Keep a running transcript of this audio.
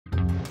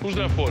Who's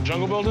that for,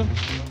 jungle building?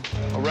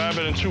 A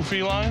rabbit and 2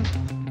 felines?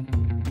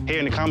 Here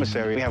in the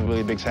commissary, we have a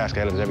really big task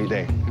ahead of us every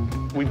day.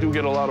 We do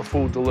get a lot of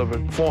food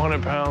delivered.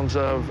 400 pounds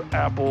of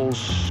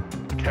apples,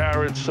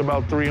 carrots,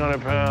 about 300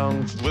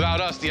 pounds.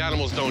 Without us, the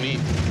animals don't eat.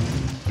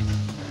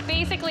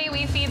 Basically,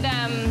 we feed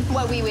them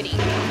what we would eat.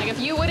 Like, if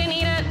you wouldn't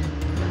eat it,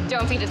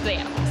 don't feed it to the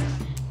animals.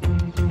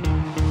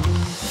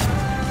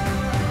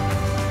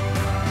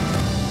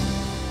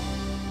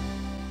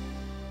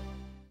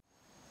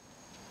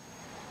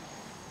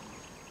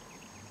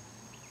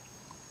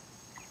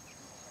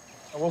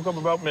 I woke up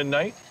about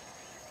midnight.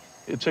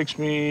 It takes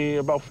me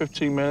about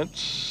 15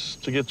 minutes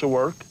to get to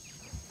work.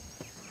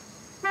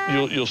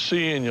 You'll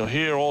see and you'll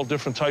hear all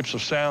different types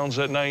of sounds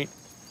at night.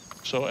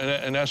 So,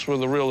 and that's where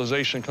the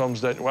realization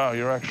comes that, wow,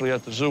 you're actually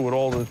at the zoo with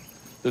all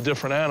the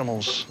different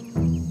animals.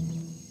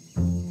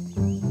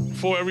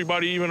 Before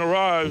everybody even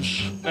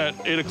arrives at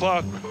 8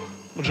 o'clock,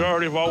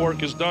 majority of our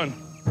work is done.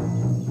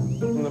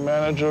 I'm the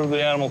manager of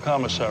the animal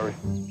commissary.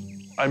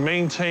 I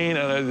maintain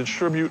and I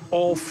distribute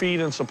all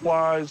feed and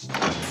supplies,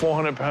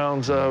 400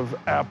 pounds of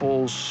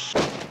apples,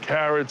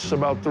 carrots,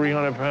 about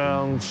 300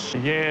 pounds,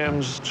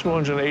 yams,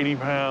 280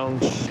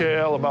 pounds,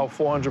 kale, about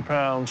 400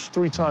 pounds,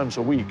 3 times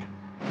a week.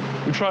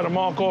 We try to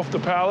mark off the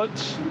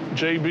pallets.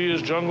 JB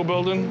is jungle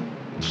building,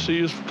 C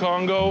is for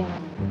Congo.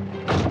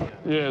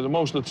 Yeah, the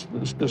most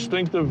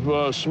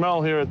distinctive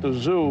smell here at the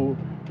zoo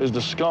is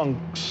the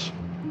skunks.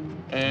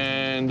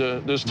 And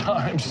there's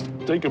times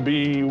they could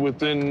be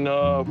within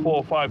 4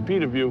 or 5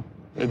 feet of you.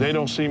 They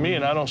don't see me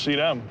and I don't see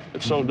them.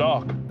 It's so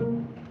dark.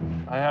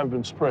 I have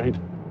been sprayed.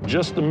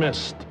 Just the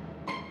mist.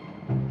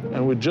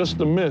 And with just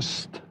the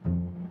mist,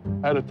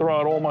 I had to throw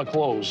out all my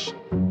clothes.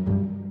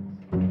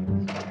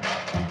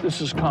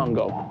 This is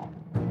Congo.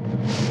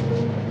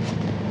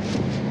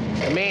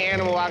 The main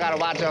animal I gotta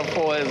watch out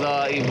for is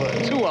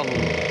either 2 of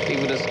them,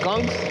 either the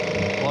skunks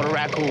or the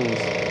raccoons.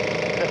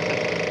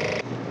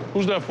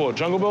 Who's that for,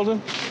 jungle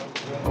building?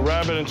 A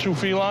rabbit and 2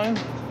 felines?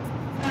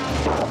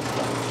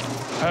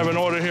 Have an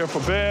order here for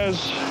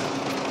bears.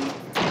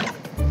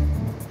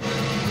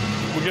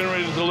 We're getting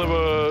ready to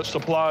deliver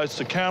supplies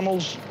to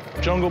camels,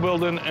 jungle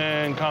building,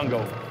 and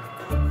Congo.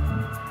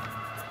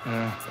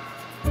 Yeah.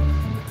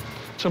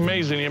 It's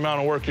amazing the amount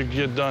of work you can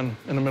get done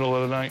in the middle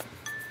of the night.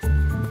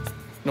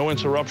 No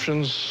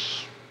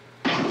interruptions.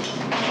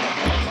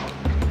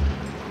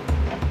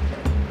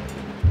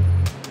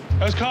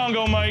 That's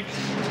Congo, Mike.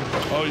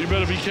 Oh, you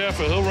better be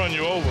careful. He'll run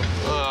you over.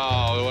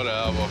 Oh,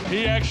 whatever.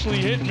 He actually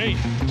hit me.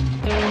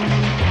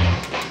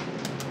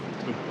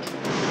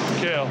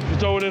 Kale, you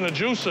throw it in a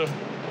juicer.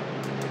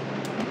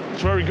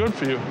 It's very good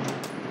for you.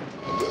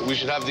 We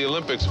should have the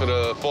Olympics for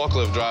the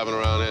forklift driving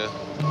around here,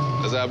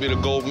 because that'd be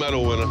the gold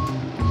medal winner.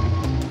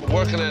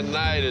 Working at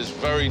night is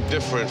very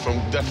different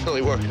from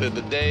definitely working in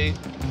the day.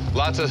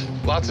 Lots of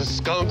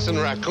skunks and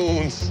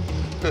raccoons.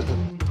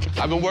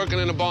 I've been working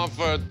in the barn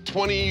for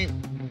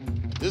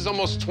this is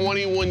almost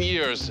 21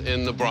 years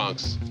in the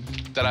Bronx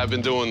that I've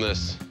been doing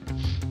this.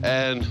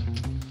 And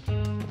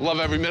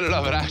love every minute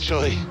of it,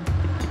 actually.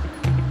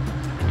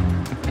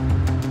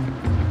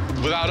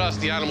 Without us,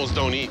 the animals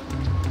don't eat.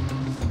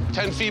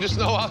 10 feet of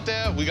snow out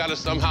there, we gotta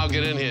somehow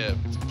get in here.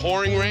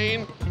 Pouring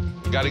rain,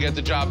 gotta get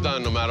the job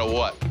done no matter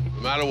what.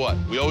 No matter what,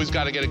 we always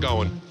gotta get it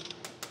going.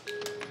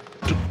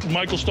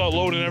 Mike will start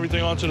loading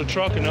everything onto the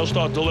truck and they'll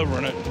start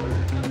delivering it.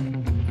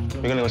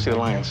 We're gonna go see the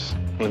lions.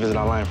 We're gonna visit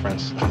our lion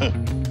friends.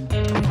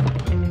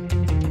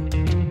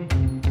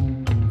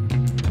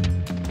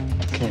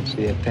 Can't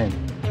see a pin.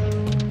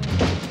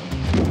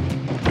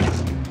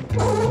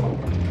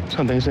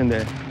 Something's in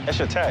there. That's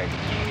your tag.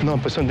 No,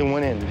 but something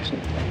went in.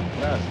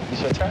 No,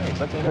 it's your tag.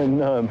 Something.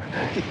 No.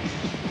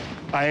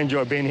 I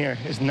enjoy being here.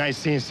 It's nice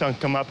seeing the sun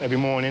come up every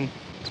morning.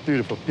 It's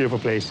beautiful, beautiful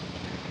place.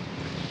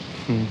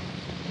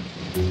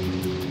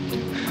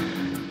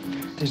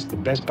 This is the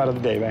best part of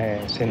the day right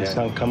here, seeing the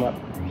sun come up.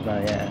 Oh,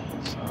 yeah.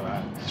 All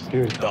right. It's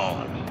beautiful.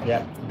 Dawn.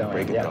 Yeah, dawn.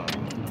 Break it down.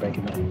 Break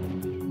it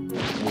down.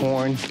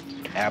 Corn.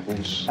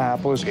 Apples.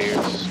 Apples.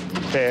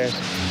 Pears.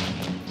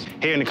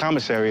 Here in the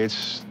commissary,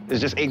 it's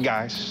just 8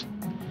 guys.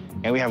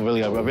 And we have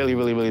a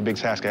really big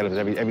task ahead of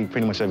us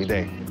pretty much every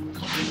day.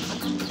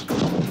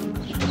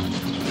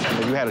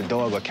 If you had a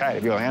dog or cat,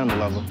 if you're an animal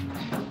lover,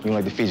 you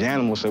like to feed your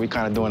animals, so we're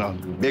kind of doing a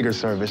bigger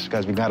service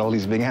because we got all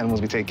these big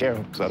animals we take care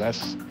of. So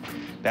that's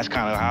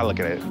kind of how I look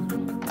at it.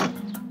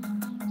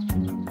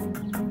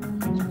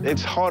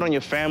 It's hard on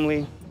your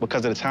family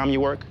because of the time you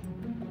work,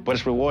 but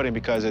it's rewarding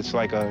because it's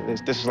like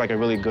this is like a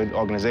really good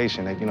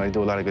organization. They, they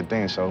do a lot of good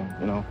things. So,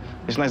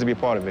 it's nice to be a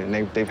part of it. And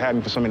they've had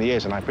me for so many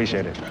years, and I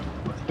appreciate it.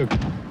 Look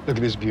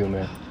at this view,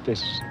 man.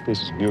 This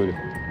is beautiful.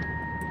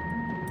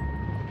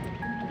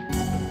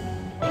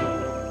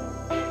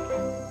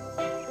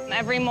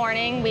 Every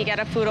morning, we get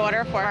a food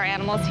order for our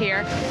animals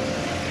here.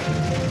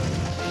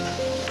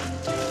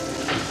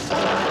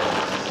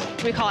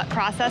 We call it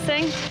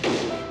processing.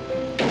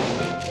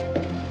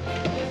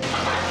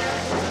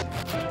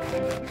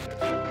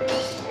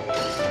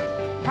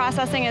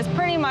 Processing is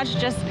pretty much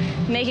just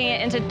making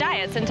it into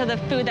diets, into the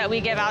food that we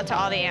give out to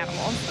all the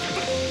animals.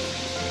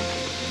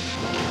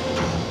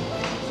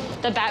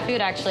 The bat food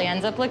actually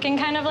ends up looking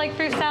kind of like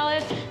fruit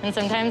salad, and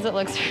sometimes it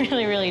looks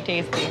really, really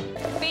tasty.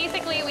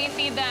 Basically, we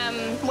feed them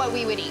what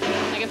we would eat.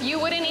 Like, if you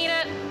wouldn't eat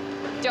it,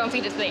 don't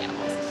feed it to the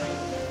animals.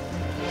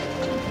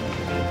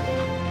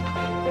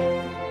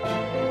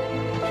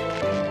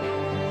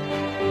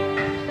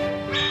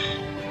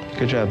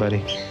 Good job,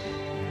 buddy.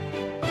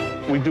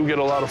 We do get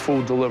a lot of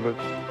food delivered.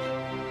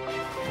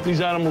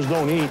 These animals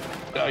don't eat.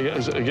 I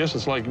guess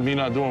it's like me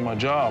not doing my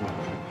job.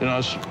 You know,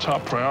 it's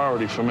top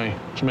priority for me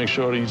to make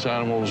sure these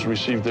animals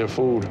receive their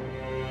food.